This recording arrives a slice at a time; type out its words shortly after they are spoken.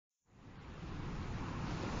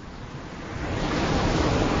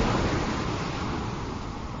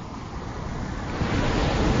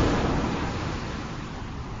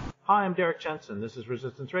Hi, I'm Derrick Jensen. This is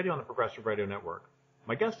Resistance Radio on the Progressive Radio Network.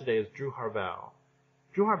 My guest today is Drew Harvell.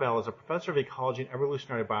 Drew Harvell is a professor of ecology and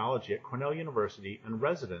evolutionary biology at Cornell University and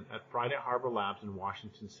resident at Friday at Harvell Labs in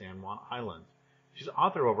Washington San Juan Islands. She's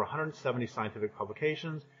author of over 170 scientific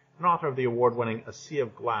publications and author of the award-winning A Sea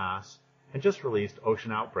of Glass and just released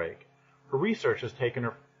Ocean Outbreak. Her research has taken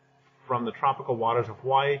her from the tropical waters of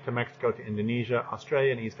Hawaii to Mexico to Indonesia,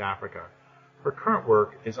 Australia, and East Africa. Her current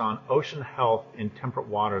work is on ocean health in temperate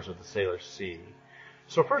waters of the Salish Sea.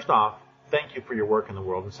 So first off, thank you for your work in the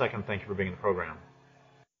world, and second, thank you for being in the program.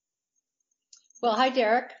 Well, hi,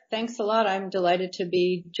 Derek. Thanks a lot. I'm delighted to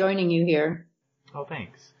be joining you here. Oh,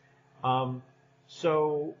 thanks.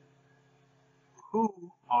 So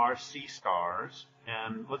who are sea stars?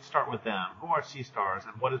 And let's start with them. Who are sea stars,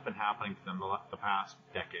 and what has been happening to them the past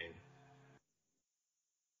decade?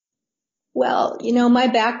 Well, my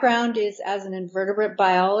background is as an invertebrate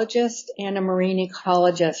biologist and a marine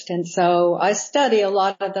ecologist. And so I study a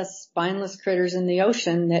lot of the spineless critters in the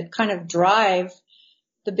ocean that kind of drive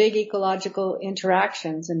the big ecological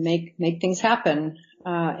interactions and make things happen.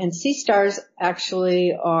 And sea stars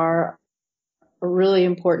actually are a really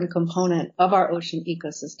important component of our ocean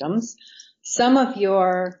ecosystems. Some of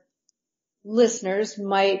your listeners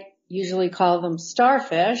might usually call them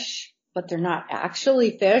starfish, but they're not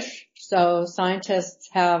actually fish. So scientists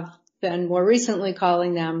have been more recently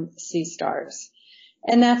calling them sea stars.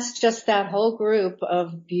 And that's just that whole group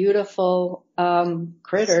of beautiful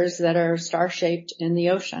critters that are star-shaped in the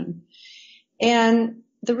ocean. And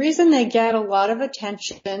the reason they get a lot of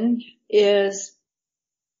attention is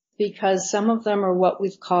because some of them are what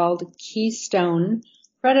we've called keystone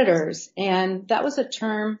predators. And that was a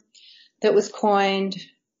term that was coined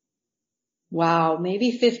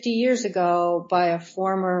maybe 50 years ago by a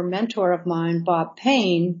former mentor of mine, Bob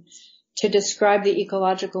Payne, to describe the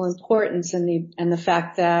ecological importance and the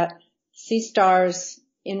fact that sea stars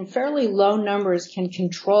in fairly low numbers can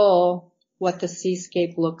control what the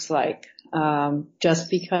seascape looks like, just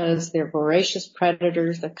because they're voracious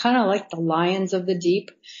predators. They're kind of like the lions of the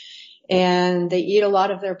deep, and they eat a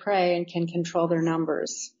lot of their prey and can control their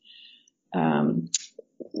numbers.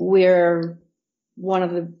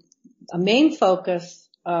 A main focus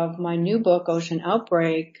of my new book, Ocean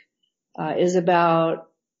Outbreak, is about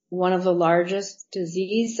one of the largest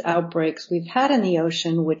disease outbreaks we've had in the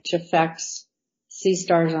ocean, which affects sea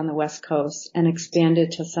stars on the West Coast and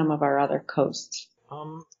expanded to some of our other coasts.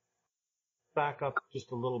 Back up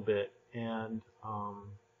just a little bit, and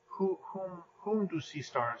whom do sea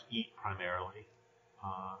stars eat primarily?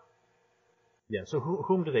 So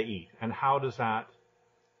whom do they eat, and how does that?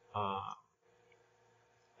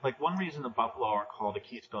 One reason the buffalo are called a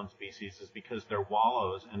keystone species is because their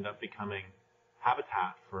wallows end up becoming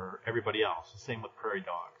habitat for everybody else. The same with prairie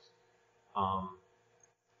dogs.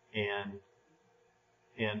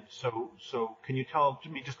 And so can you tell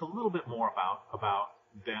me just a little bit more about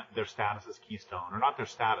their status as keystone, or not their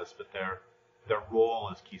status, but their role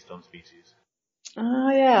as keystone species? Oh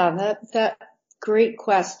yeah, that great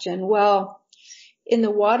question. Well, in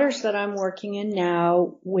the waters that I'm working in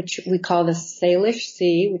now, which we call the Salish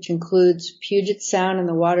Sea, which includes Puget Sound and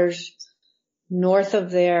the waters north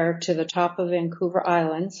of there to the top of Vancouver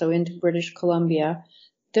Island, so into British Columbia,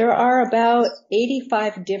 there are about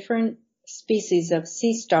 85 different species of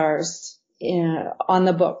sea stars on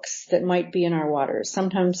the books that might be in our waters.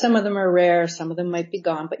 Sometimes some of them are rare, some of them might be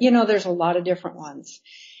gone, but there's a lot of different ones.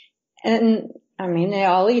 And they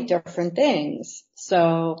all eat different things.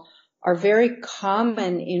 So our very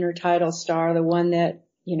common intertidal star, the one that,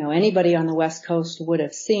 anybody on the West Coast would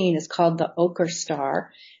have seen, is called the ochre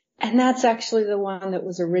star. And that's actually the one that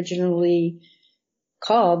was originally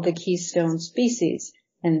called the keystone species.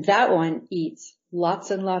 And that one eats lots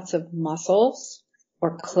and lots of mussels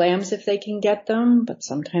or clams if they can get them, but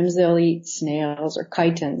sometimes they'll eat snails or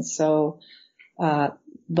chitons. So,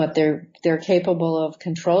 but they're capable of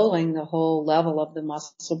controlling the whole level of the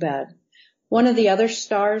mussel bed. One of the other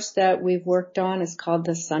stars that we've worked on is called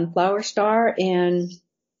the sunflower star, and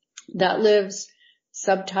that lives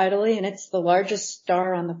subtidally, and it's the largest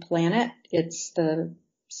star on the planet. It's the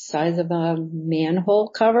size of a manhole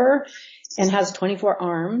cover and has 24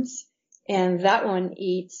 arms, and that one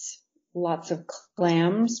eats lots of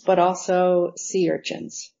clams, but also sea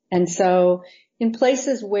urchins. And so in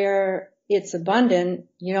places where it's abundant,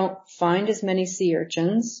 you don't find as many sea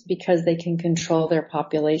urchins because they can control their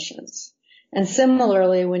populations. And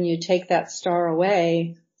similarly, when you take that star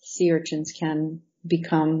away, sea urchins can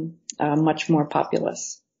become much more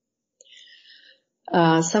populous.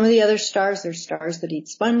 Some of the other stars, there's stars that eat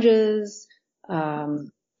sponges,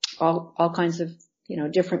 all kinds of,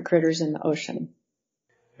 different critters in the ocean.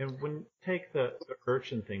 And when you take the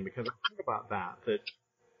urchin thing, because I think about that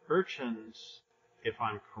urchins, if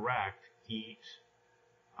I'm correct, eat,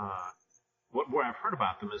 what I've heard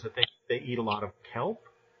about them is that they eat a lot of kelp.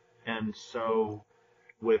 And so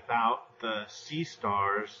without the sea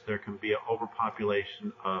stars, there can be an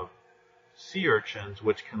overpopulation of sea urchins,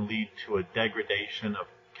 which can lead to a degradation of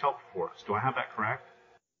kelp forests. Do I have that correct?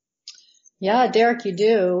 Yeah, Derrick, you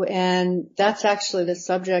do. And that's actually the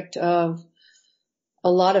subject of a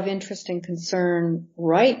lot of interest and concern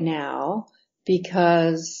right now,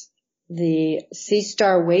 because the sea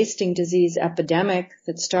star wasting disease epidemic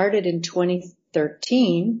that started in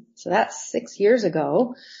 2013, so that's 6 years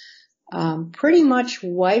ago, pretty much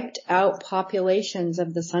wiped out populations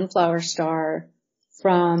of the sunflower star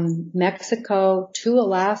from Mexico to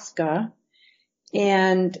Alaska.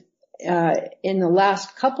 And in the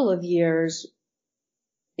last couple of years,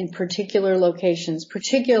 in particular locations,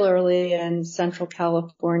 particularly in Central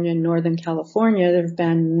California and Northern California, there have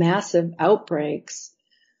been massive outbreaks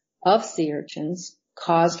of sea urchins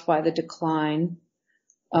caused by the decline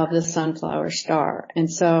of the sunflower star.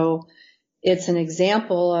 And so it's an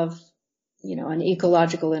example of, an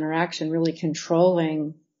ecological interaction really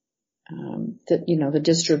controlling the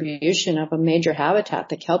distribution of a major habitat,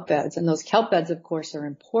 the kelp beds. And those kelp beds, of course, are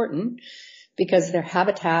important because they're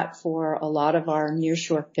habitat for a lot of our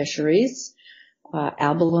nearshore fisheries,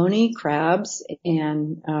 abalone, crabs,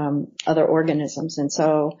 and other organisms. And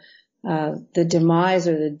so the demise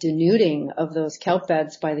or the denuding of those kelp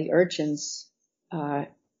beds by the urchins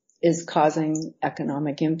is causing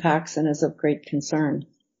economic impacts and is of great concern.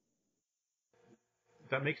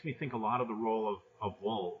 That makes me think a lot of the role of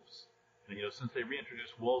wolves. And, since they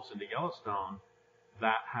reintroduced wolves into Yellowstone,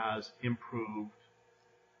 that has improved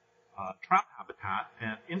trout habitat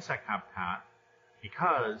and insect habitat,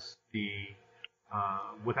 because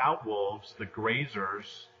without wolves, the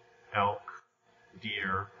grazers, elk,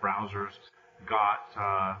 deer, browsers,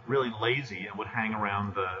 got really lazy and would hang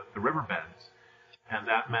around the riverbeds. And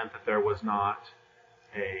that meant that there was not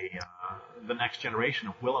the next generation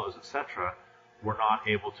of willows, etc., were not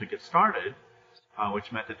able to get started,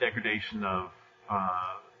 which meant the degradation of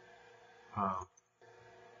I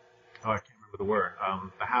can't remember the word,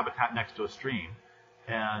 the habitat next to a stream,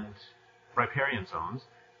 and riparian zones.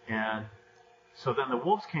 And so then the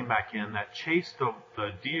wolves came back in that chased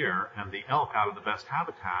the deer and the elk out of the best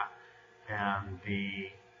habitat, and the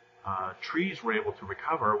trees were able to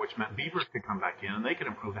recover, which meant beavers could come back in and they could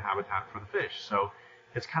improve the habitat for the fish. So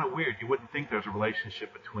it's kind of weird. You wouldn't think there's a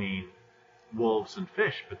relationship between wolves and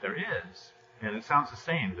fish, but there is. And it sounds the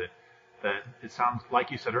same, that it sounds,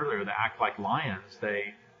 like you said earlier, they act like lions.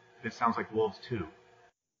 It sounds like wolves too.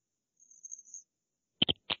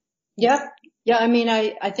 Yeah. I mean,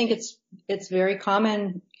 I think it's very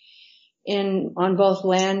common on both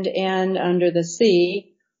land and under the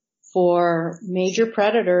sea for major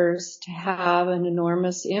predators to have an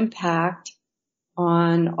enormous impact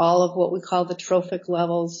on all of what we call the trophic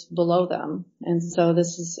levels below them. And so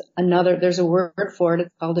this is there's a word for it.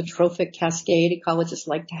 It's called a trophic cascade. Ecologists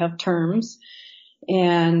like to have terms.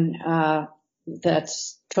 And that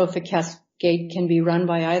trophic cascade can be run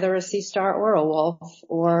by either a sea star or a wolf,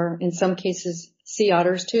 or in some cases, sea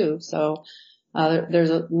otters too. So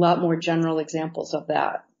there's a lot more general examples of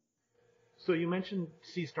that. So you mentioned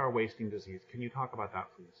sea star wasting disease. Can you talk about that,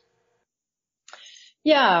 please?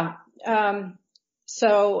 Yeah.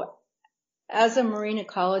 So as a marine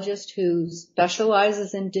ecologist who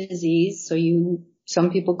specializes in disease,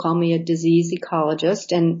 some people call me a disease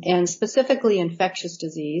ecologist, and specifically infectious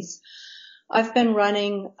disease, I've been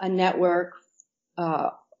running a network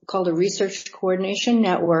called a Research Coordination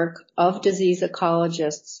Network of disease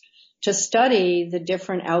ecologists to study the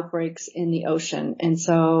different outbreaks in the ocean. And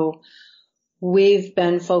so we've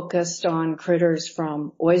been focused on critters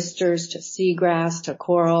from oysters to seagrass to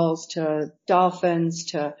corals to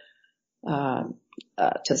dolphins to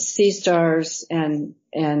sea stars and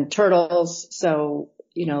turtles. So,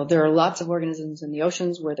 there are lots of organisms in the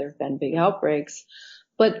oceans where there have been big outbreaks.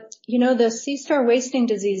 But, the sea star wasting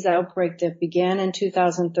disease outbreak that began in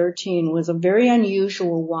 2013 was a very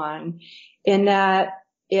unusual one in that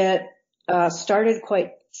it started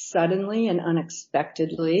quite suddenly and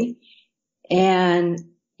unexpectedly. And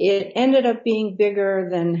it ended up being bigger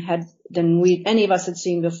than any of us had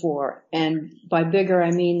seen before. And by bigger,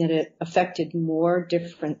 I mean that it affected more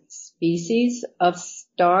different species of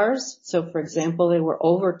stars. So, for example, there were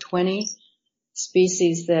over 20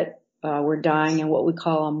 species that were dying in what we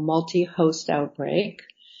call a multi-host outbreak.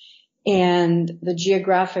 And the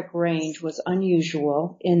geographic range was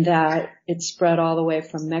unusual in that it spread all the way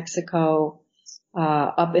from Mexico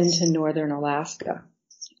up into northern Alaska.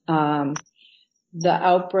 The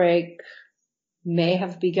outbreak may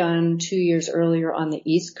have begun 2 years earlier on the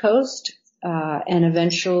East Coast, and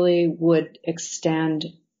eventually would extend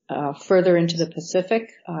further into the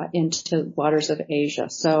Pacific, into waters of Asia.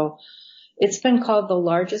 So it's been called the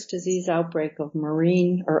largest disease outbreak of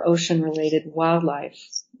marine or ocean-related wildlife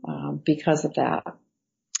because of that.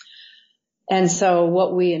 And so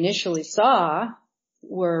what we initially saw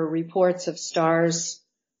were reports of stars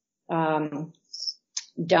dying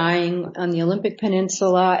on the Olympic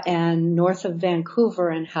Peninsula and north of Vancouver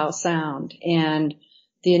and Howe Sound. And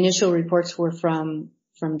the initial reports were from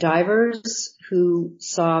divers who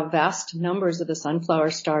saw vast numbers of the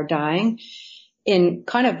sunflower star dying in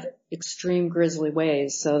kind of extreme grisly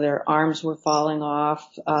ways. So their arms were falling off,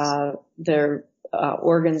 their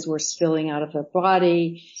organs were spilling out of their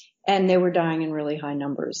body, and they were dying in really high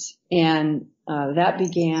numbers. And that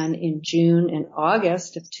began in June and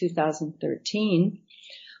August of 2013.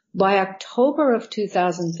 By October of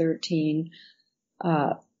 2013,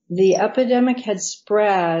 the epidemic had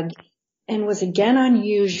spread and was again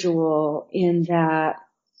unusual in that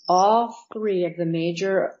all three of the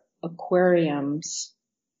major aquariums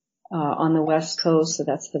on the West Coast, so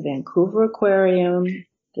that's the Vancouver Aquarium,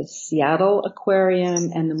 the Seattle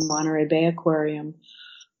Aquarium, and the Monterey Bay Aquarium,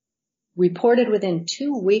 reported within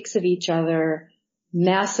 2 weeks of each other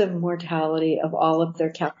massive mortality of all of their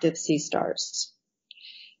captive sea stars.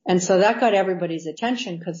 And so that got everybody's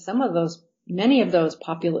attention because many of those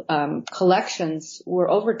collections were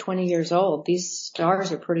over 20 years old. These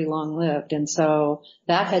stars are pretty long-lived, and so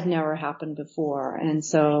that had never happened before. And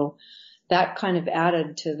so that kind of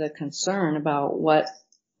added to the concern about what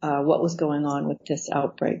was going on with this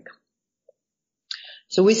outbreak.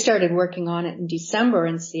 So we started working on it in December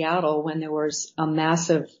in Seattle when there was a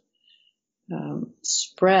massive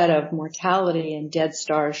spread of mortality and dead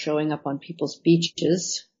stars showing up on people's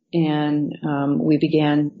beaches. And we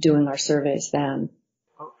began doing our surveys then.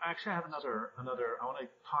 Oh, actually, I have another. I want to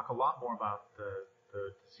talk a lot more about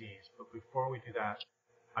the disease, but before we do that,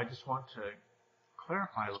 I just want to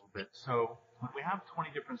clarify a little bit. So when we have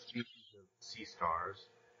 20 different species of sea stars,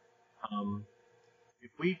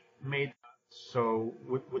 if we made so,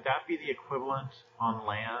 would that be the equivalent on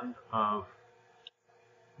land of?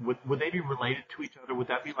 Would they be related to each other? Would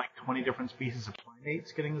that be like 20 different species of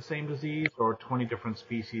primates getting the same disease, or 20 different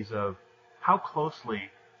species of, how closely,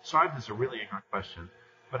 sorry if this is a really ignorant question,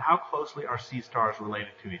 but how closely are sea stars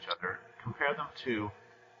related to each other? Compare them to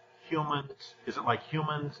humans. Is it like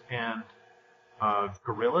humans and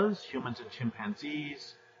gorillas, humans and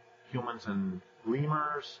chimpanzees, humans and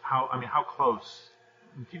lemurs? How close?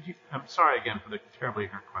 I'm sorry again for the terribly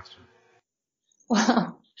ignorant question.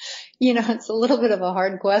 Well, it's a little bit of a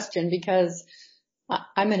hard question because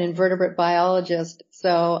I'm an invertebrate biologist,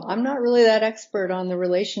 so I'm not really that expert on the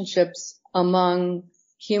relationships among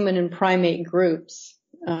human and primate groups.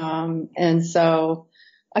 And so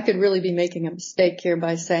I could really be making a mistake here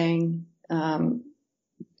by saying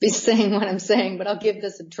what I'm saying, but I'll give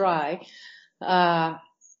this a try. There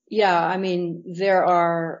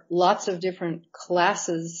are lots of different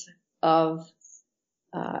classes of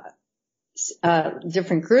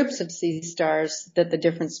different groups of sea stars that the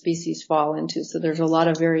different species fall into. So there's a lot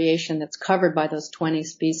of variation that's covered by those 20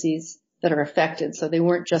 species that are affected. So they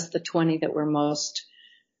weren't just the 20 that were most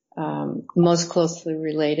closely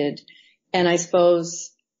related. And I suppose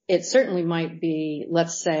it certainly might be,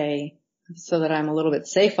 let's say, so that I'm a little bit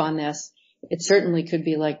safe on this, it certainly could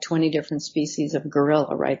be like 20 different species of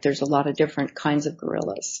gorilla, right? There's a lot of different kinds of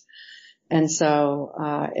gorillas. And so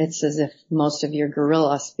it's as if most of your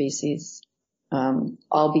gorilla species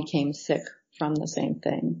all became sick from the same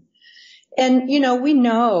thing. And, we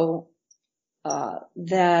know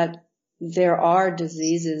that there are other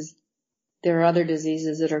diseases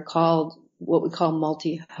that are called what we call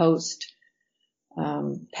multi-host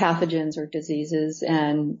pathogens or diseases.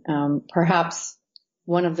 And perhaps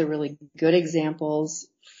one of the really good examples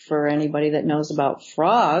for anybody that knows about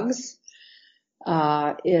frogs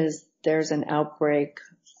is there's an outbreak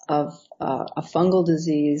of a fungal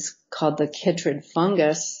disease called the chytrid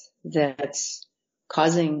fungus that's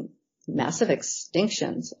causing massive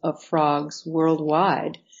extinctions of frogs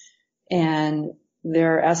worldwide. And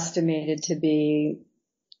they're estimated to be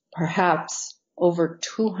perhaps over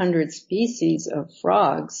 200 species of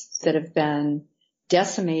frogs that have been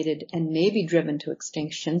decimated and maybe driven to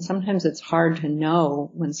extinction. Sometimes it's hard to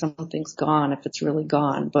know when something's gone, if it's really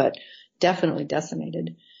gone, but definitely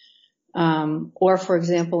decimated. Or, for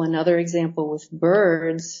example, another example with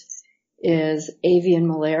birds is avian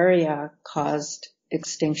malaria caused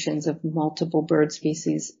extinctions of multiple bird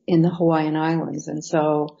species in the Hawaiian Islands. And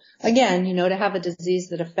so, again, to have a disease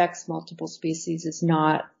that affects multiple species is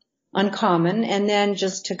not uncommon. And then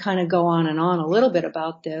just to kind of go on and on a little bit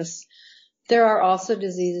about this, there are also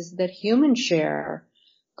diseases that humans share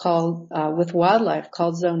with wildlife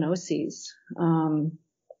called zoonoses.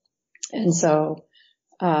 And so,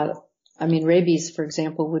 rabies, for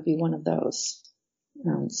example, would be one of those.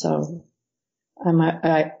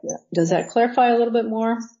 Does that clarify a little bit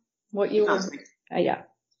more what you were? Yeah.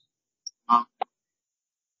 What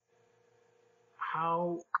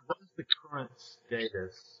is the current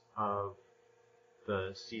status of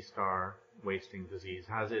the sea star wasting disease?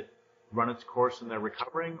 Has it run its course and they're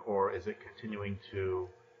recovering, or is it continuing to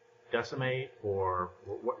decimate, or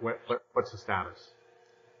what's the status?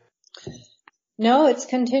 No, it's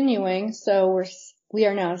continuing. So we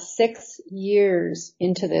are now 6 years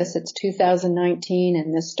into this. It's 2019,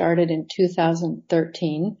 and this started in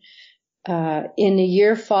 2013. In the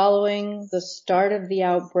year following the start of the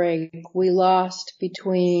outbreak, we lost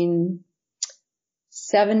between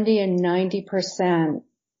 70 and 90%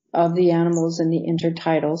 of the animals in the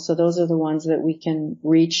intertidal. So those are the ones that we can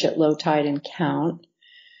reach at low tide and count.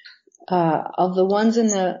 Of the ones in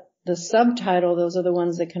the subtidal, those are the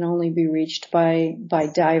ones that can only be reached by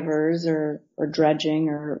divers or dredging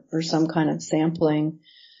or some kind of sampling.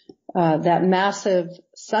 That massive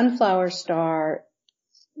sunflower star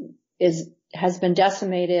has been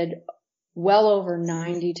decimated well over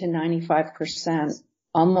 90 to 95%,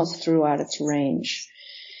 almost throughout its range.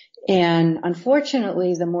 And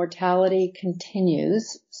unfortunately, the mortality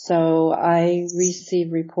continues. So I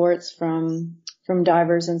receive reports from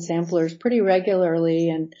divers and samplers pretty regularly.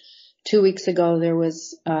 And 2 weeks ago, there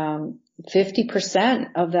was 50%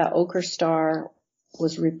 of that ochre star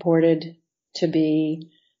was reported to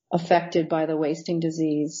be affected by the wasting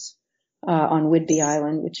disease on Whidbey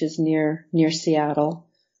Island, which is near Seattle.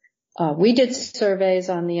 We did surveys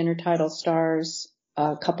on the intertidal stars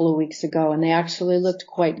a couple of weeks ago, and they actually looked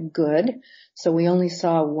quite good. So we only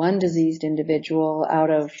saw one diseased individual out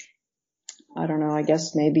of, I don't know, I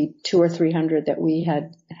guess maybe 200 or 300 that we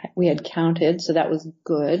had counted. So that was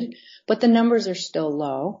good, but the numbers are still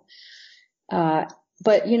low. But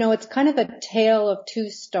it's kind of a tale of two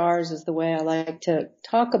stars is the way I like to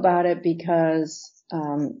talk about it, because,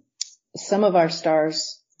 some of our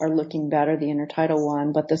stars are looking better, the intertidal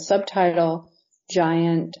one, but the subtidal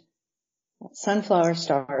giant sunflower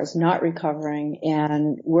star is not recovering,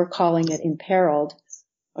 and we're calling it imperiled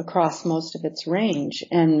across most of its range.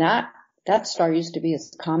 And that star used to be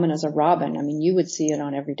as common as a robin. I mean, you would see it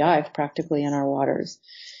on every dive practically in our waters.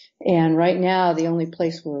 And right now, the only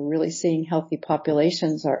place we're really seeing healthy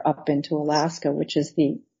populations are up into Alaska, which is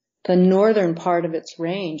the northern part of its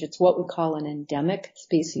range. It's what we call an endemic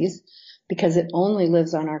species because it only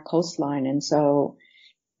lives on our coastline. And so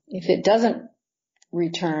if it doesn't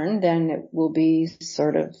return, then it will be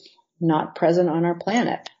sort of not present on our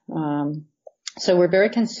planet. So we're very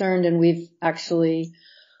concerned, and we've actually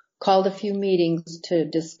called a few meetings to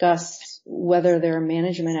discuss whether there are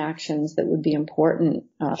management actions that would be important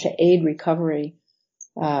to aid recovery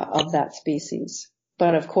of that species.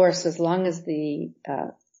 But of course, as long as the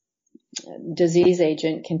disease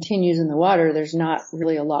agent continues in the water, there's not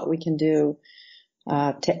really a lot we can do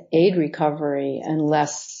to aid recovery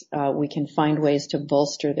unless we can find ways to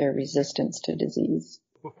bolster their resistance to disease.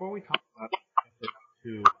 Before we talk about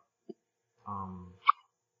to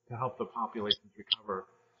help the populations recover,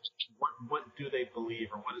 what do they believe,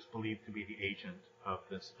 or what is believed to be the agent of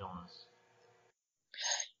this illness?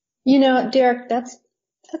 Derrick, that's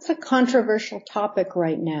a controversial topic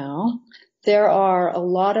right now. There are a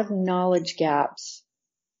lot of knowledge gaps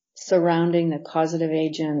surrounding the causative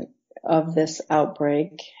agent of this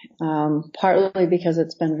outbreak, partly because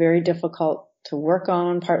it's been very difficult to work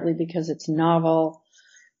on, partly because it's novel,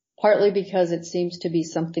 partly because it seems to be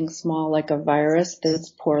something small like a virus that's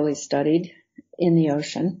poorly studied in the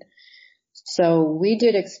ocean. So we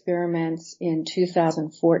did experiments in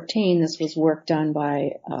 2014. This was work done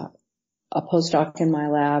by a postdoc in my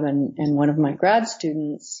lab and one of my grad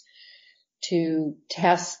students to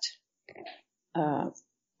test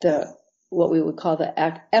what we would call the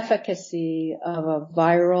efficacy of a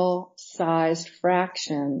viral-sized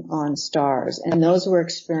fraction on stars. And those were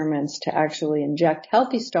experiments to actually inject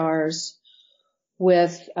healthy stars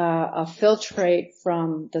with a filtrate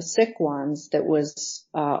from the sick ones that was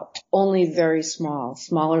only very small,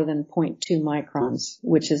 smaller than 0.2 microns,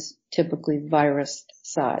 which is typically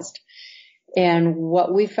virus-sized. And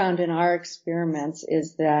what we found in our experiments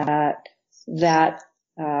is that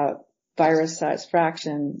virus-sized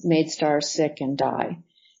fraction made stars sick and die.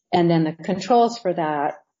 And then the controls for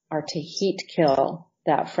that are to heat kill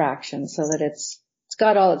that fraction so that it's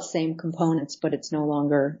got all its same components, but it's no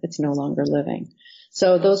longer living.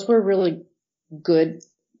 So those were really good,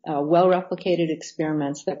 well-replicated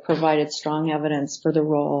experiments that provided strong evidence for the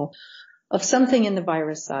role of something in the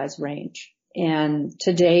virus size range. And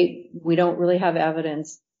to date, we don't really have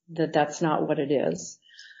evidence that that's not what it is.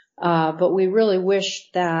 But we really wish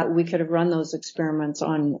that we could have run those experiments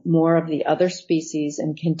on more of the other species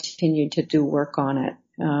and continued to do work on it.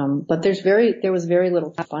 But there was very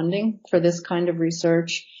little funding for this kind of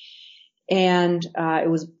research. And,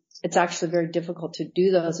 it's actually very difficult to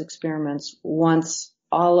do those experiments once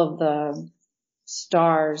all of the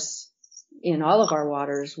stars in all of our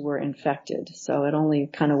waters were infected. So it only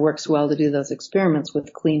kind of works well to do those experiments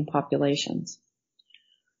with clean populations.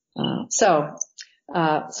 So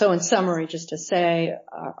in summary, just to say,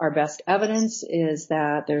 our best evidence is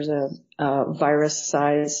that there's a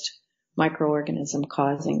virus-sized microorganism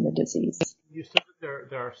causing the disease. You said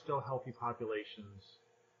that there are still healthy populations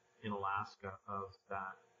in Alaska of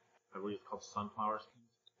that, I believe it's called sunflower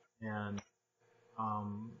skins. And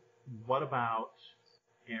what about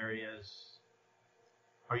areas?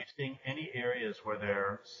 Are you seeing any areas where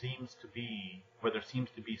there seems to be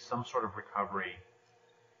some sort of recovery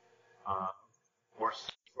or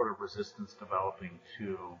some sort of resistance developing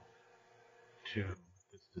to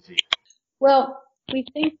this disease? Well, we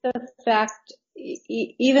think the fact,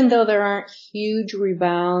 even though there aren't huge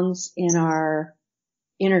rebounds in our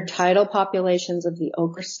intertidal populations of the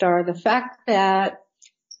ochre star, the fact that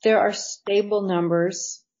there are stable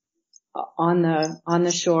numbers on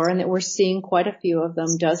the shore and that we're seeing quite a few of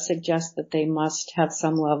them does suggest that they must have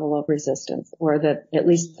some level of resistance, or that at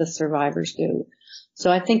least the survivors do.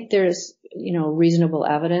 So I think there's, reasonable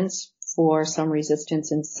evidence for some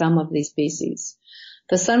resistance in some of these species.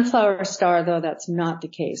 The sunflower star, though, that's not the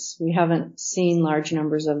case. We haven't seen large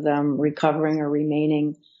numbers of them recovering or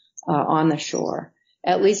remaining on the shore,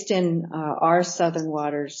 at least in our southern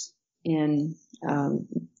waters in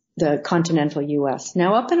the continental U.S.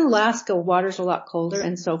 Now, up in Alaska, water's a lot colder,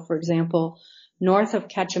 and so, for example, north of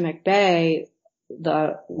Ketchimek Bay,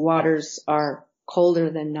 the waters are colder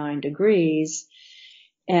than 9 degrees,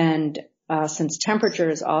 and since temperature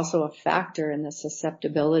is also a factor in the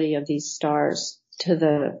susceptibility of these stars to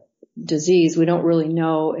the disease, we don't really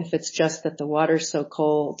know if it's just that the water's so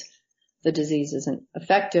cold the disease isn't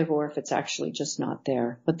effective, or if it's actually just not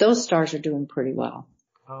there. But those stars are doing pretty well.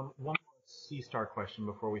 One more sea star question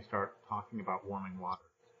before we start talking about warming water.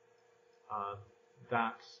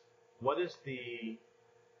 What's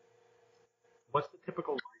the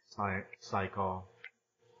typical life cycle?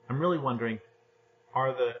 I'm really wondering,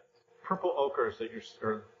 are the purple ochres that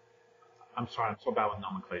I'm sorry, I'm so bad with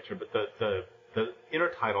nomenclature, but the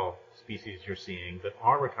intertidal species you're seeing that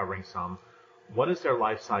are recovering some, what is their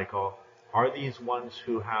life cycle? Are these ones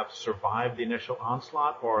who have survived the initial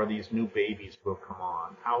onslaught, or are these new babies who have come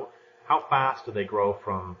on? How fast do they grow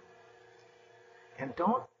from? And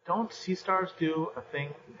don't sea stars do a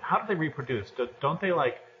thing? How do they reproduce? Don't they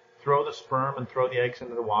throw the sperm and throw the eggs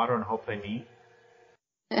into the water and hope they meet?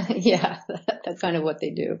 Yeah, that's kind of what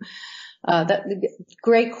they do.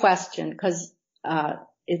 Great question, because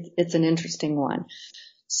it's an interesting one.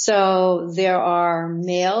 So there are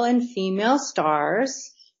male and female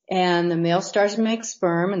stars, and the male stars make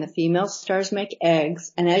sperm and the female stars make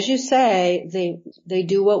eggs. And as you say, they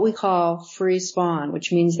do what we call free spawn,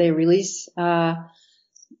 which means they release their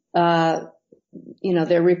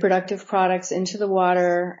reproductive products into the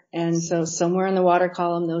water. And so somewhere in the water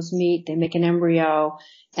column, those meet, they make an embryo,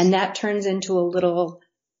 and that turns into a little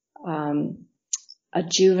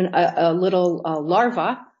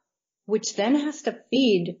larva, which then has to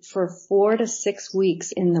feed for 4 to 6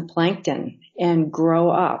 weeks in the plankton and grow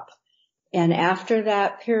up. And after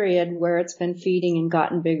that period where it's been feeding and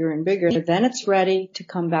gotten bigger and bigger, then it's ready to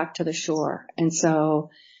come back to the shore. And so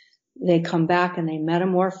they come back and they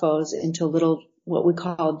metamorphose into little, what we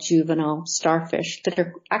call juvenile starfish, that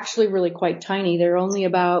are actually really quite tiny. They're only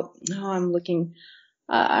about,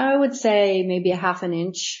 I would say maybe a half an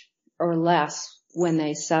inch or less when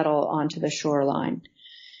they settle onto the shoreline.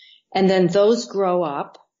 And then those grow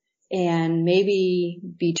up, and maybe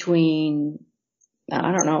between,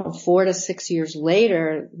 4 to 6 years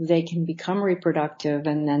later, they can become reproductive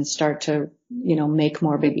and then start to, make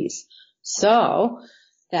more babies. So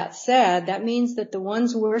that said, that means that the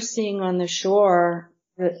ones we're seeing on the shore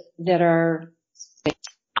that are,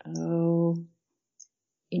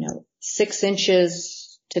 6 inches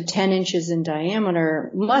to 10 inches in diameter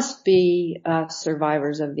must be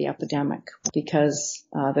survivors of the epidemic, because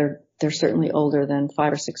they're certainly older than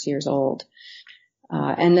 5 or 6 years old.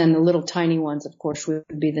 And then the little tiny ones, of course, would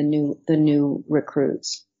be the new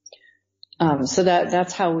recruits. So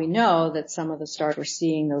that's how we know that some of the stars we're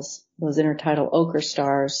seeing, those intertidal ochre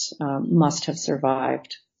stars, must have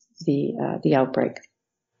survived the outbreak.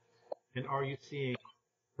 And are you seeing,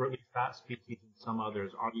 for at least that species and some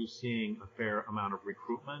others, are you seeing a fair amount of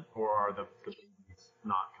recruitment, or are the babies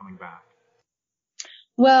not coming back?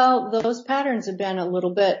 Well, those patterns have been a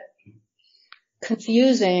little bit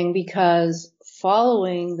confusing because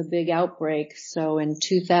following the big outbreak, so in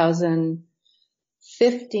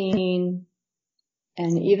 2015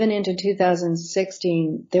 and even into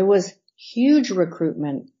 2016, there was huge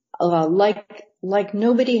recruitment, like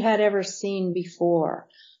nobody had ever seen before.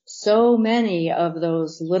 So many of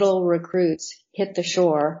those little recruits hit the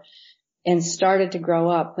shore and started to grow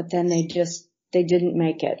up, but then they didn't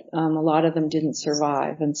make it. A lot of them didn't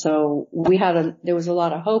survive. And so there was a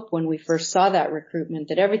lot of hope when we first saw that recruitment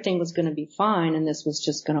that everything was going to be fine and this was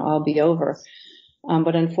just going to all be over.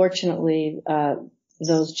 But unfortunately,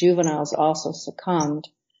 those juveniles also succumbed,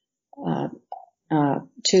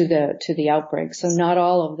 to the outbreak. So not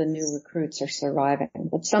all of the new recruits are surviving,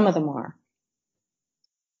 but some of them are.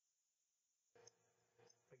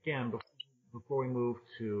 Again, before we move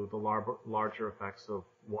to the larger effects of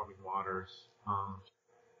warming waters,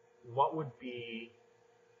 what would be,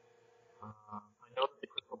 I know that the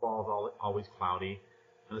crystal ball is always cloudy,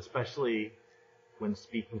 and especially when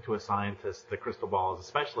speaking to a scientist, the crystal ball is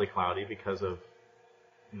especially cloudy because of,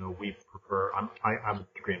 we prefer, I have a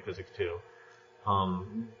degree in physics too,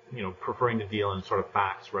 preferring to deal in sort of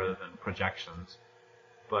facts rather than projections.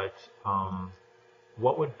 But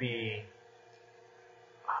what would be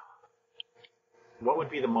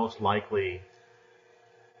the most likely,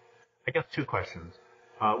 I guess two questions.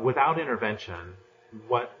 Without intervention,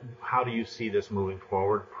 how do you see this moving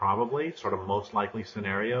forward? Probably, sort of most likely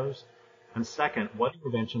scenarios. And second, what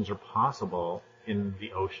interventions are possible in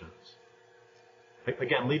the oceans?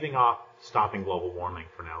 Again, leaving off stopping global warming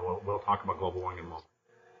for now. We'll talk about global warming in a moment.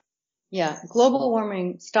 Yeah,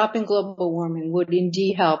 stopping global warming would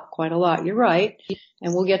indeed help quite a lot. You're right,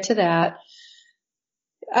 and we'll get to that.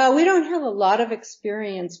 We don't have a lot of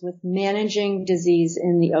experience with managing disease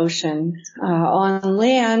in the ocean. On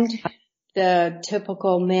land, the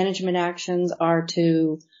typical management actions are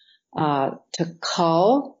to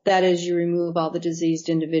cull, that is, you remove all the diseased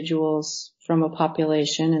individuals from a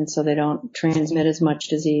population and so they don't transmit as much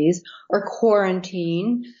disease, or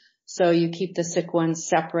quarantine, so you keep the sick ones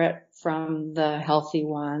separate from the healthy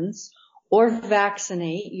ones, or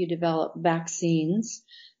vaccinate, you develop vaccines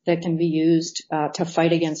that can be used to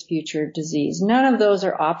fight against future disease. None of those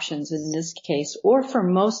are options in this case or for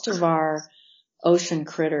most of our ocean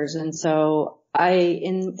critters. And so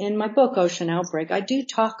in my book, Ocean Outbreak, I do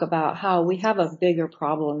talk about how we have a bigger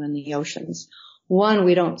problem in the oceans. One,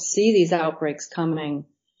 we don't see these outbreaks coming.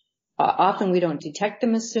 Often we don't detect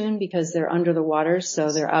them as soon because they're under the water,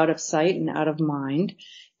 so they're out of sight and out of mind.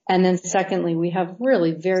 And then secondly, we have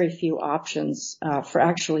really very few options for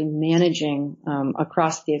actually managing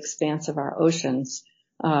across the expanse of our oceans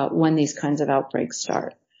when these kinds of outbreaks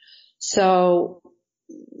start. So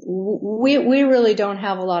we really don't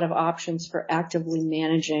have a lot of options for actively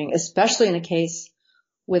managing, especially in a case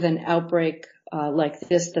with an outbreak like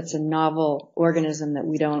this that's a novel organism that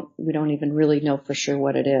we don't even really know for sure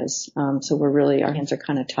what it is. So our hands are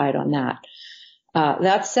kind of tied on that.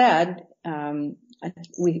 That said,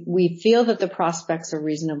 we feel that the prospects are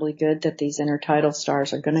reasonably good that these intertidal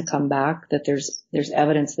stars are going to come back, that there's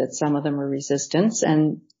evidence that some of them are resistant,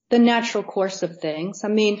 and the natural course of things. I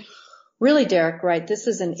mean, really, Derrick, right, this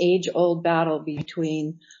is an age-old battle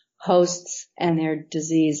between hosts and their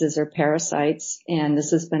diseases or parasites, and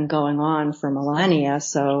this has been going on for millennia.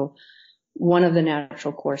 So one of the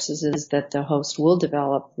natural courses is that the host will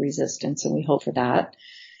develop resistance, and we hope for that.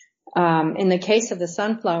 In the case of the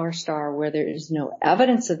sunflower star, where there is no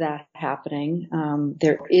evidence of that happening,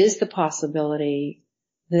 there is the possibility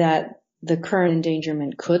that the current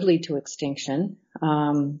endangerment could lead to extinction.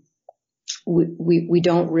 We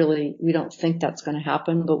don't think that's going to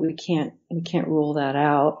happen, but we can't rule that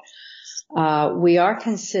out. We are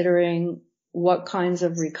considering what kinds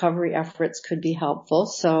of recovery efforts could be helpful.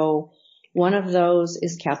 So one of those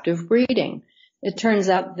is captive breeding. It turns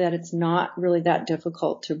out that it's not really that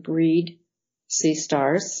difficult to breed sea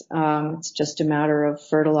stars. It's just a matter of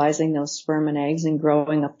fertilizing those sperm and eggs and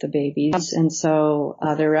growing up the babies. And so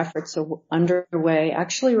there are efforts underway,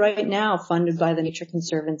 actually right now, funded by the Nature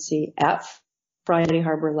Conservancy at Friday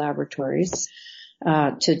Harbor Laboratories,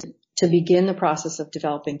 to begin the process of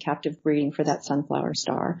developing captive breeding for that sunflower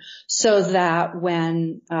star, so that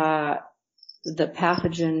when the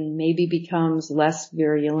pathogen maybe becomes less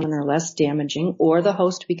virulent or less damaging, or the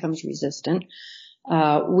host becomes resistant,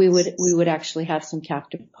 we would actually have some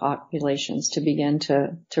captive populations to begin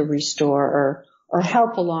to restore or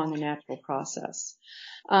help along the natural process.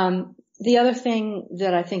 The other thing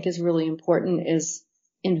that I think is really important is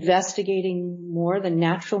investigating more the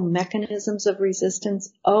natural mechanisms of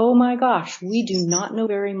resistance. Oh my gosh, we do not know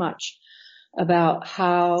very much about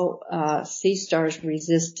how sea stars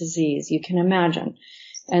resist disease. You can imagine.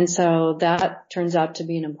 And so that turns out to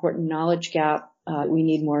be an important knowledge gap. We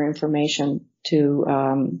need more information to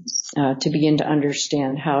begin to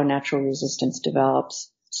understand how natural resistance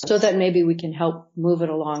develops, so that maybe we can help move it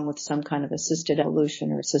along with some kind of assisted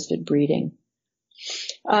evolution or assisted breeding.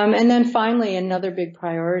 And then finally, another big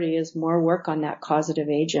priority is more work on that causative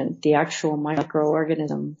agent, the actual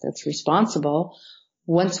microorganism that's responsible.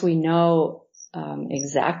 Once we know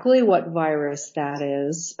exactly what virus that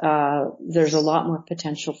is, there's a lot more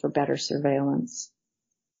potential for better surveillance.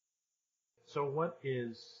 So what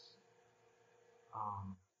is,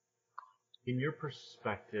 in your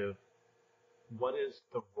perspective, what is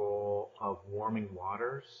the role of warming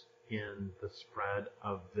waters in the spread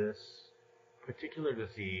of this particular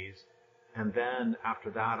disease? And then after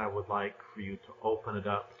that, I would like for you to open it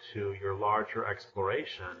up to your larger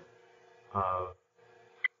exploration of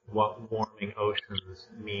what warming oceans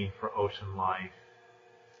mean for ocean life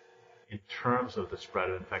in terms of the spread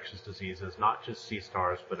of infectious diseases, not just sea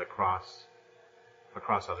stars, but across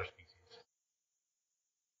other species.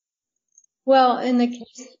 Well, in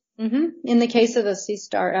the case of the sea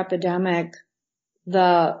star epidemic,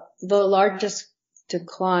 the largest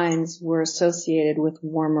declines were associated with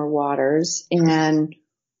warmer waters, and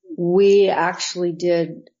we actually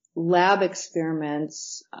did lab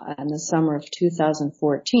experiments in the summer of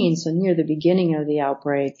 2014, so near the beginning of the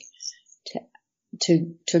outbreak,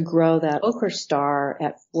 to grow that ochre star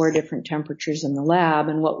at 4 different temperatures in the lab.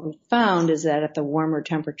 And what we found is that at the warmer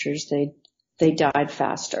temperatures, they died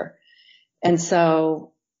faster. And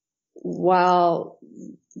so while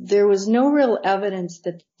there was no real evidence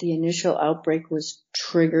that the initial outbreak was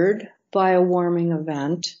triggered by a warming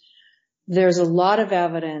event, there's a lot of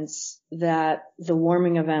evidence that the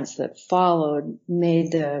warming events that followed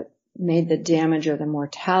made the damage or the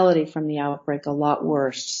mortality from the outbreak a lot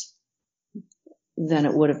worse than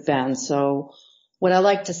it would have been. So what I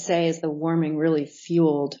like to say is the warming really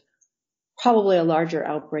fueled probably a larger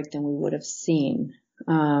outbreak than we would have seen.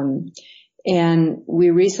 And we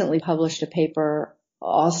recently published a paper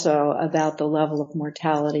also about the level of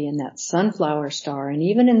mortality in that sunflower star. And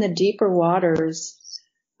even in the deeper waters,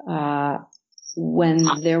 when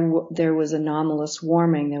there was anomalous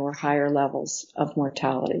warming, there were higher levels of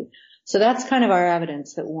mortality. So that's kind of our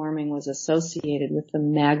evidence that warming was associated with the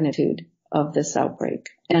magnitude of this outbreak.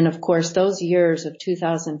 And of course, those years of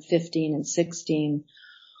 2015 and 16,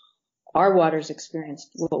 our waters experienced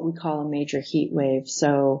what we call a major heat wave.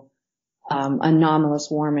 So anomalous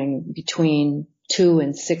warming between 2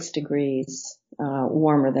 and 6 degrees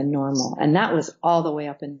warmer than normal. And that was all the way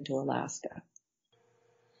up into Alaska.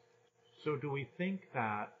 So do we think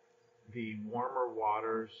that the warmer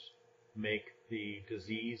waters make the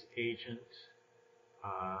disease agent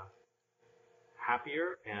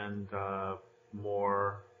happier and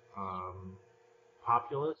more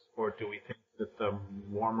populous, or do we think that the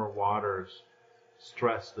warmer waters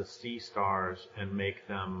stress the sea stars and make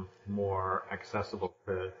them more accessible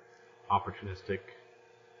to opportunistic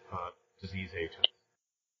disease agents?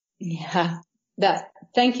 Yeah,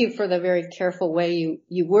 thank you for the very careful way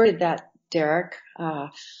you worded that, Derrick.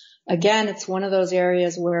 Again, it's one of those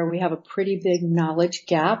areas where we have a pretty big knowledge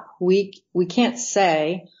gap. We can't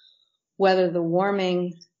say whether the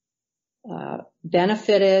warming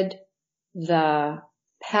benefited the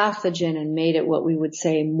pathogen and made it what we would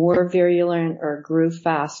say more virulent or grew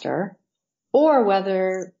faster, or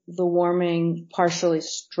whether the warming partially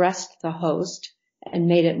stressed the host and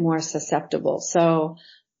made it more susceptible. So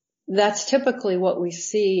that's typically what we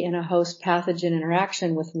see in a host pathogen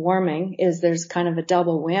interaction with warming, is there's kind of a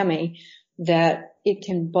double whammy, that it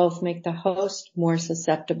can both make the host more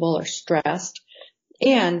susceptible or stressed,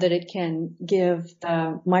 and that it can give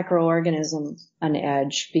the microorganism an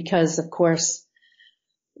edge, because of course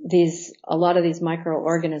a lot of these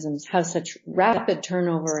microorganisms have such rapid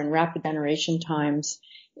turnover and rapid generation times,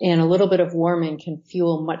 and a little bit of warming can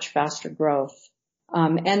fuel much faster growth.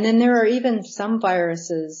 And then there are even some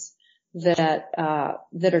viruses that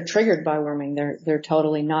are triggered by warming. They're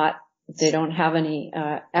totally not, they don't have any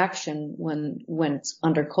action when it's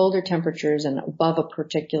under colder temperatures, and above a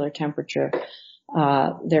particular temperature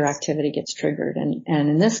their activity gets triggered. And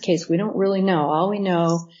in this case, we don't really know. All we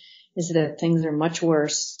know is that things are much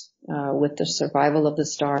worse with the survival of the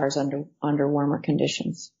stars under warmer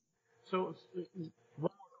conditions. So one more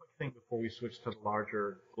quick thing before we switch to the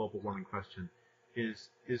larger global warming question is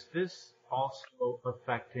this also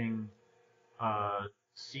affecting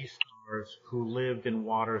sea stars who lived in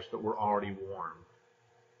waters that were already warm?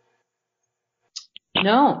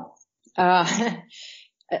 No.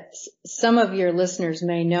 Some of your listeners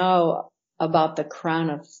may know about the crown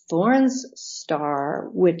of thorns star,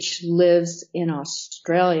 which lives in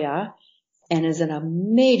Australia and is a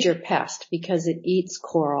major pest because it eats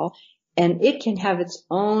coral, and it can have its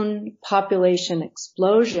own population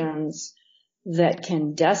explosions that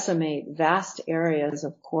can decimate vast areas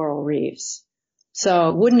of coral reefs.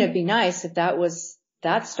 So wouldn't it be nice if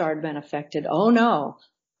that star had been affected? Oh no.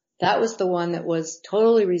 That was the one that was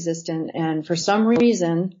totally resistant, and for some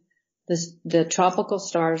reason, the tropical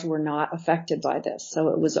stars were not affected by this. So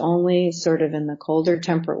it was only sort of in the colder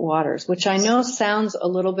temperate waters, which I know sounds a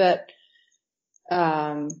little bit,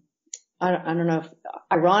 I don't know if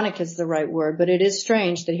ironic is the right word, but it is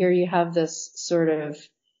strange that here you have this sort of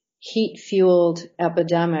heat-fueled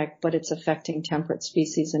epidemic, but it's affecting temperate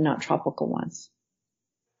species and not tropical ones.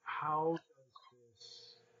 How does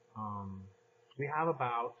this, we have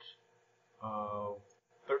about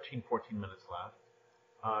 13, 14 minutes left.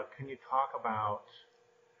 Can you talk about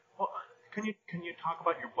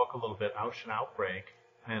your book a little bit, Ocean Outbreak,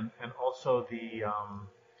 and also the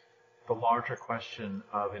larger question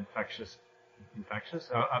of of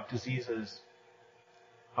diseases,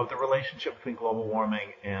 of the relationship between global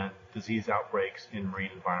warming and disease outbreaks in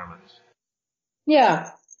marine environments?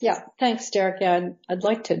 Yeah. Thanks, Derrick. Yeah, I'd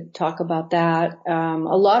like to talk about that.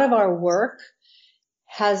 A lot of our work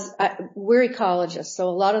we're ecologists, so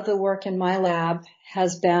a lot of the work in my lab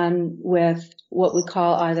has been with what we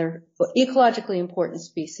call either ecologically important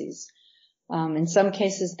species. In some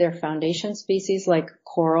cases, they're foundation species like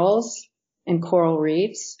corals and coral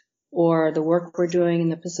reefs, or the work we're doing in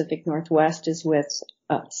the Pacific Northwest is with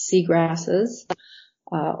seagrasses,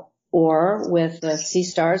 or with sea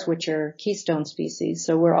stars, which are keystone species.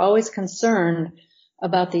 So we're always concerned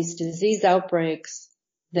about these disease outbreaks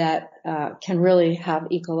that can really have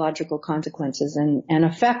ecological consequences and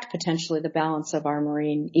affect potentially the balance of our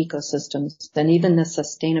marine ecosystems and even the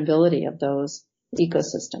sustainability of those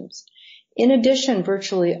ecosystems. In addition,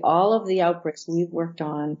 virtually all of the outbreaks we've worked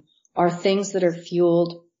on are things that are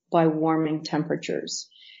fueled by warming temperatures.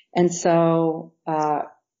 And so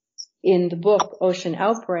in the book Ocean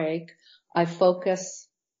Outbreak, I focus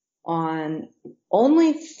on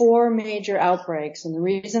only 4 major outbreaks. And the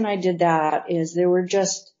reason I did that is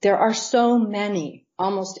there are so many.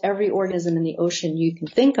 Almost every organism in the ocean you can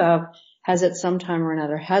think of has at some time or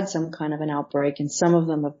another had some kind of an outbreak, and some of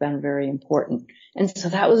them have been very important. And so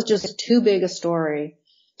that was just too big a story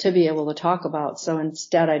to be able to talk about. So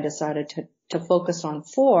instead I decided to focus on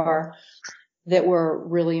 4 that were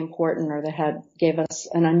really important, or that gave us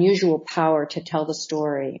an unusual power to tell the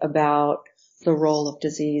story about the role of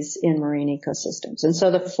disease in marine ecosystems. And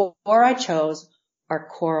so the 4 I chose are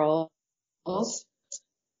corals,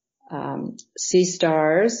 sea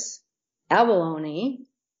stars, abalone,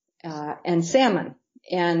 and salmon.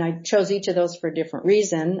 And I chose each of those for a different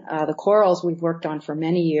reason. The corals we've worked on for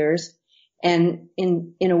many years, and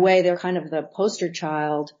in a way they're kind of the poster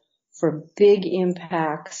child for big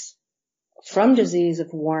impacts from disease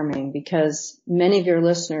of warming, because many of your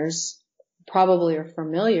listeners probably are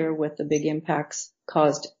familiar with the big impacts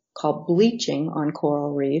called bleaching on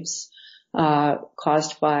coral reefs,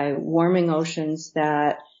 caused by warming oceans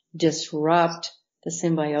that disrupt the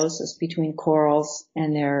symbiosis between corals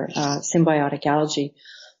and their symbiotic algae.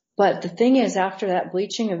 But the thing is, after that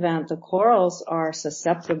bleaching event, the corals are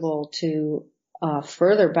susceptible to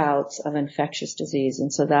further bouts of infectious disease.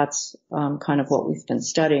 And so that's kind of what we've been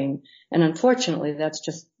studying. And unfortunately,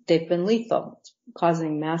 they've been lethal,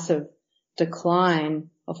 causing massive decline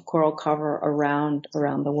of coral cover around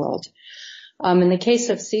the world. In the case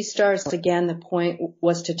of sea stars, again, the point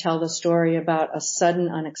was to tell the story about a sudden,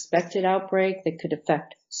 unexpected outbreak that could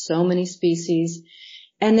affect so many species,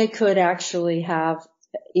 and they could actually have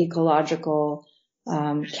ecological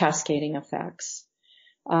cascading effects.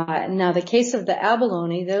 Now, the case of the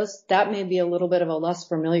abalone, that may be a little bit of a less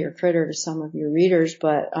familiar critter to some of your readers,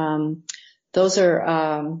 but those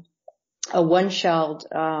are a one-shelled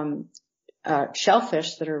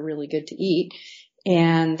shellfish that are really good to eat,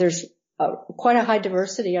 and there's quite a high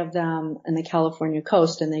diversity of them in the California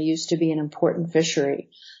coast, and they used to be an important fishery.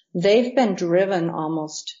 They've been driven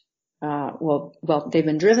they've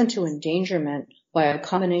been driven to endangerment by a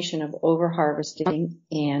combination of overharvesting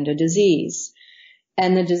and a disease.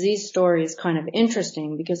 And the disease story is kind of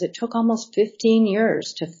interesting because it took almost 15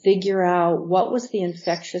 years to figure out what was the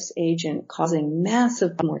infectious agent causing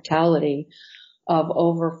massive mortality of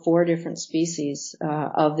over 4 different species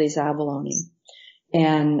of these abalone.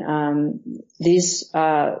 And this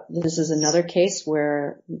is another case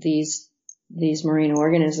where these marine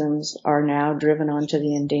organisms are now driven onto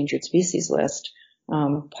the endangered species list,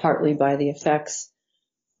 partly by the effects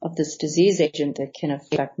of this disease agent that can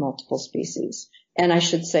affect multiple species. And I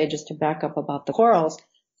should say, just to back up about the corals,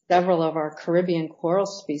 several of our Caribbean coral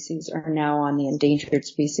species are now on the endangered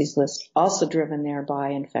species list, also driven there by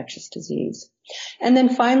infectious disease. And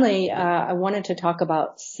then finally, I wanted to talk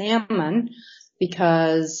about salmon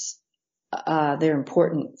because they're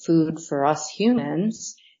important food for us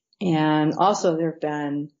humans. And also there have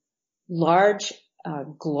been large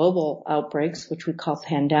global outbreaks, which we call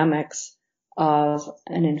pandemics, of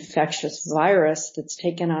an infectious virus that's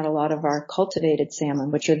taken out a lot of our cultivated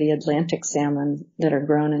salmon, which are the Atlantic salmon that are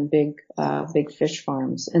grown in big fish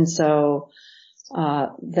farms. And so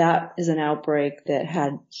that is an outbreak that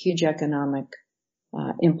had huge economic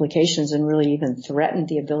implications and really even threatened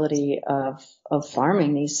the ability of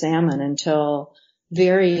farming these salmon until,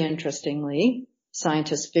 very interestingly,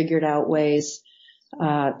 scientists figured out ways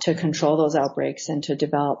to control those outbreaks and to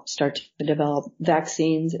start to develop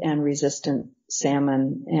vaccines and resistant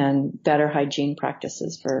salmon and better hygiene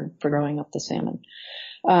practices for growing up the salmon.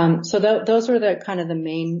 So those were the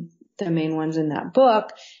main ones in that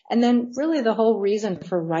book. And then really the whole reason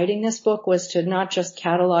for writing this book was to not just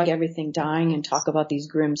catalog everything dying and talk about these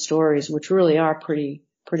grim stories, which really are pretty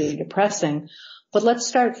depressing, but let's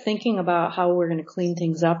start thinking about how we're going to clean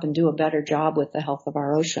things up and do a better job with the health of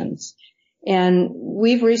our oceans. And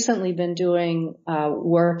we've recently been doing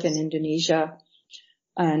work in Indonesia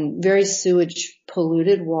and very sewage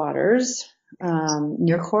polluted waters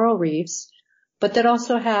near coral reefs, but that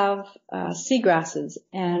also have seagrasses.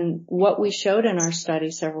 And what we showed in our study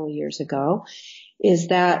several years ago is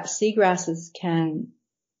that seagrasses can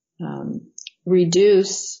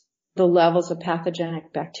reduce the levels of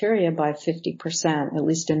pathogenic bacteria by 50%, at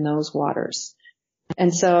least in those waters.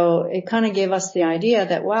 And so it kind of gave us the idea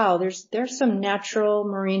that, wow, there's some natural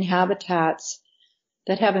marine habitats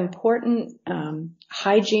that have important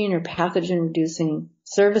hygiene or pathogen reducing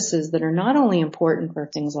services that are not only important for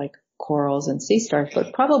things like corals and sea stars,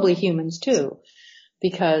 but probably humans too,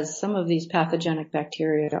 because some of these pathogenic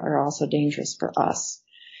bacteria are also dangerous for us.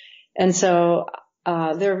 And so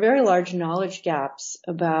there are very large knowledge gaps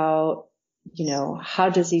about how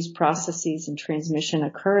disease processes and transmission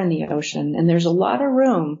occur in the ocean. And there's a lot of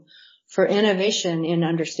room for innovation in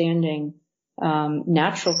understanding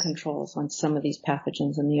natural controls on some of these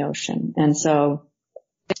pathogens in the ocean. And so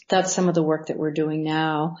that's some of the work that we're doing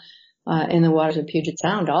now in the waters of Puget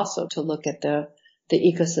Sound, also to look at the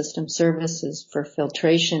ecosystem services for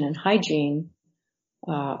filtration and hygiene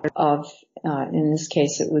in this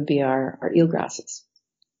case, it would be our eelgrasses.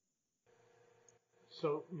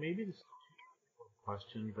 So maybe this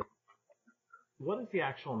question, but what is the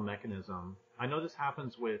actual mechanism? I know this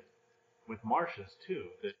happens with marshes too,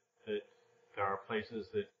 that there are places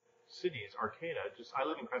that cities, Arcata, I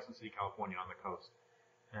live in Crescent City, California, on the coast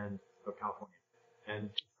of California. And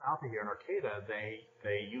south of here in Arcata,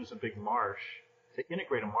 they use a big marsh to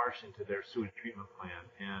integrate a marsh into their sewage treatment plant,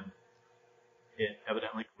 and it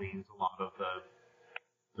evidently cleans a lot of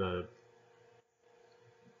the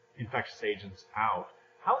infectious agents out.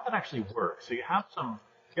 How would that actually work? So you have some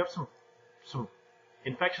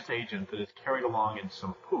infectious agent that is carried along in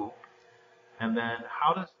some poop, and then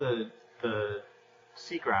how does the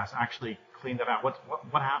seagrass actually clean that out?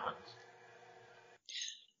 What happens?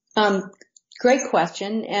 Great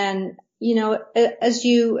question. And as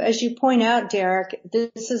you point out, Derrick,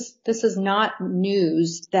 this is not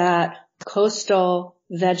news that coastal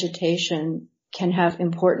vegetation can have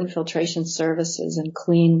important filtration services and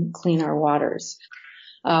clean our waters.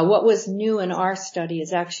 What was new in our study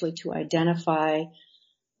is actually to identify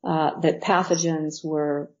that pathogens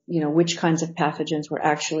were, which kinds of pathogens were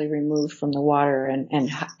actually removed from the water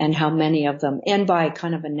and how many of them, and by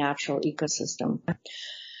kind of a natural ecosystem.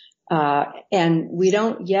 And we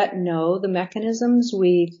don't yet know the mechanisms.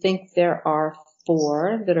 We think there are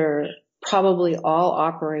 4 that are probably all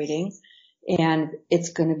operating, and it's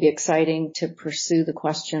going to be exciting to pursue the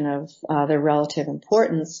question of their relative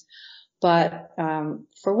importance. But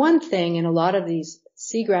for one thing, in a lot of these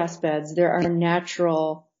seagrass beds, there are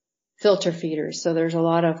natural filter feeders. So there's a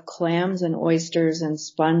lot of clams and oysters and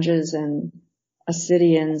sponges and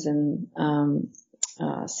ascidians and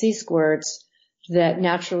sea squirts that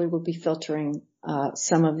naturally will be filtering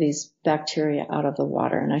some of these bacteria out of the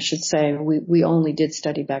water. And I should say we only did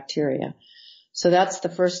study bacteria. So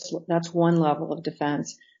that's one level of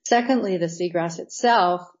defense. Secondly, the seagrass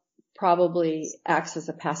itself probably acts as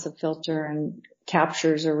a passive filter and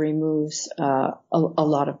captures or removes a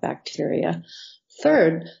lot of bacteria.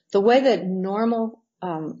 Third, the way that normal,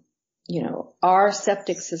 our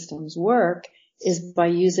septic systems work is by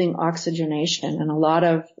using oxygenation, and a lot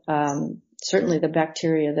of certainly the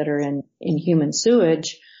bacteria that are in human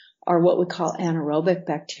sewage are what we call anaerobic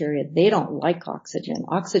bacteria. They don't like oxygen.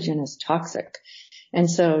 Oxygen is toxic. And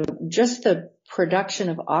so just the production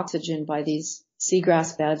of oxygen by these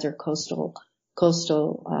seagrass beds or coastal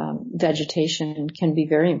vegetation can be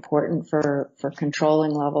very important for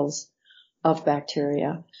controlling levels of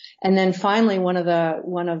bacteria. And then finally, one of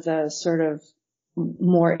the sort of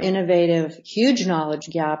more innovative, huge knowledge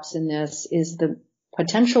gaps in this is the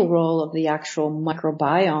potential role of the actual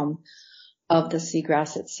microbiome of the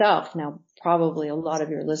seagrass itself. Now, probably a lot of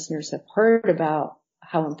your listeners have heard about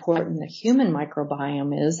how important the human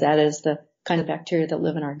microbiome is. That is the kind of bacteria that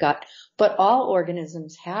live in our gut. But all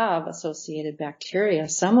organisms have associated bacteria,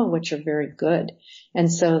 some of which are very good.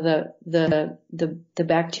 And so the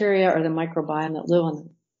bacteria or the microbiome that live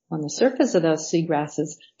on the surface of those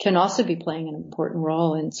seagrasses can also be playing an important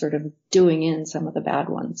role in sort of doing in some of the bad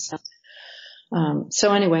ones.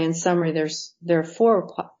 So anyway, in summary, there are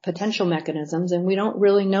 4 potential mechanisms, and we don't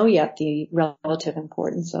really know yet the relative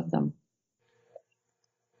importance of them.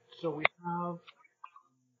 So we have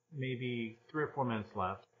maybe 3 or 4 minutes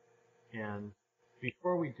left, and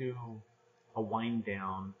before we do a wind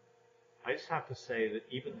down, I just have to say that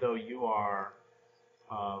even though you are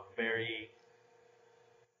very,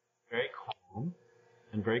 very calm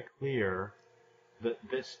and very clear, that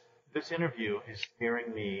this interview is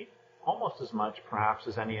scaring me almost as much, perhaps,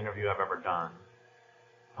 as any interview I've ever done,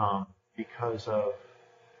 because the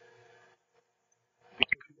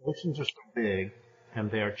oceans are so big and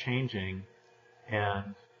they are changing,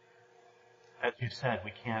 and as you said,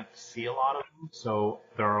 we can't see a lot of them, so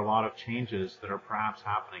there are a lot of changes that are perhaps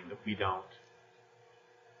happening that we don't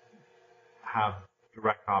have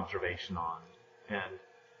direct observation on. And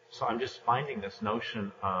so I'm just finding this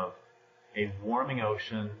notion of a warming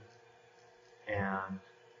ocean and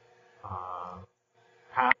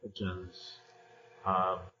pathogens,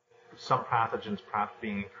 some pathogens perhaps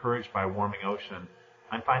being encouraged by a warming ocean.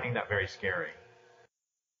 I'm finding that very scary.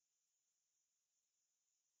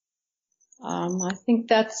 I think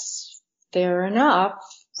that's fair enough.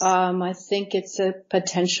 I think it's a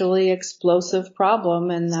potentially explosive problem,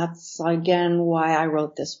 and that's again why I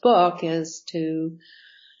wrote this book, is to,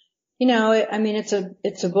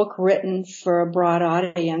 it's a book written for a broad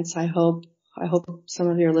audience. I hope some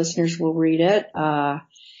of your listeners will read it.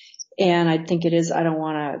 And I think it is, I don't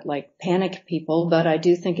want to panic people, but I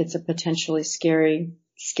do think it's a potentially scary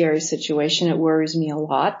situation. It worries me a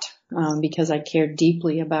lot, because I care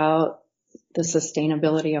deeply about the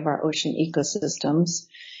sustainability of our ocean ecosystems.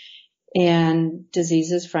 And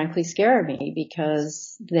diseases frankly scare me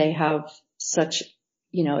because they have such,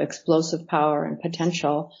 explosive power and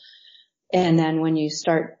potential. And then when you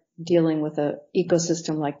start dealing with an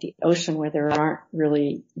ecosystem like the ocean, where there aren't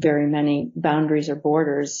really very many boundaries or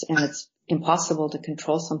borders, and it's impossible to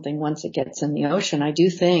control something once it gets in the ocean, I do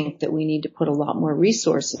think that we need to put a lot more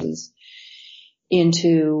resources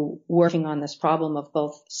into working on this problem of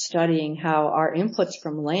both studying how our inputs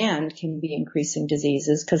from land can be increasing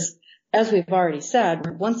diseases, because as we've already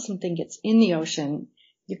said, once something gets in the ocean,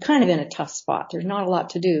 you're kind of in a tough spot. There's not a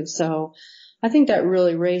lot to do. So I think that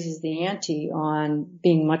really raises the ante on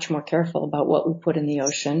being much more careful about what we put in the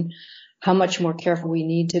ocean, how much more careful we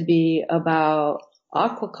need to be about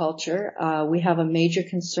aquaculture. We have a major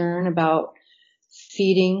concern about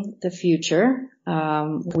feeding the future.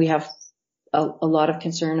 We have a lot of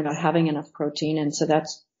concern about having enough protein, and so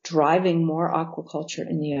that's driving more aquaculture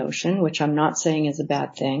in the ocean, which I'm not saying is a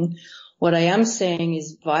bad thing. What I am saying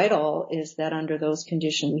is vital is that under those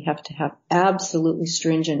conditions, we have to have absolutely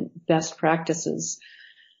stringent best practices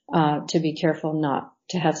to be careful not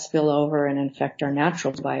to have spillover and infect our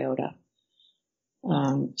natural biota.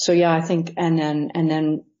 So yeah, I think, and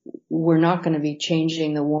then we're not going to be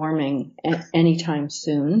changing the warming anytime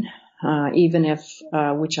soon, even if,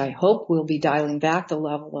 which I hope we'll be dialing back the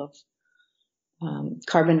level of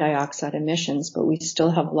carbon dioxide emissions, but we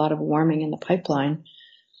still have a lot of warming in the pipeline.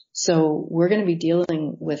 So we're going to be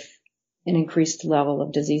dealing with an increased level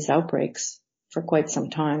of disease outbreaks for quite some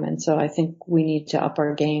time. And so I think we need to up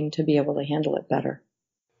our game to be able to handle it better.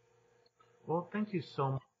 Well, thank you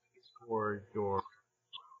so much for your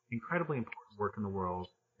incredibly important work in the world.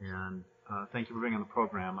 And thank you for being on the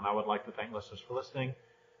program. And I would like to thank listeners for listening.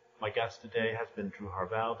 My guest today has been Drew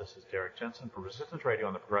Harvell. This is Derrick Jensen for Resistance Radio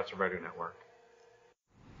on the Progressive Radio Network.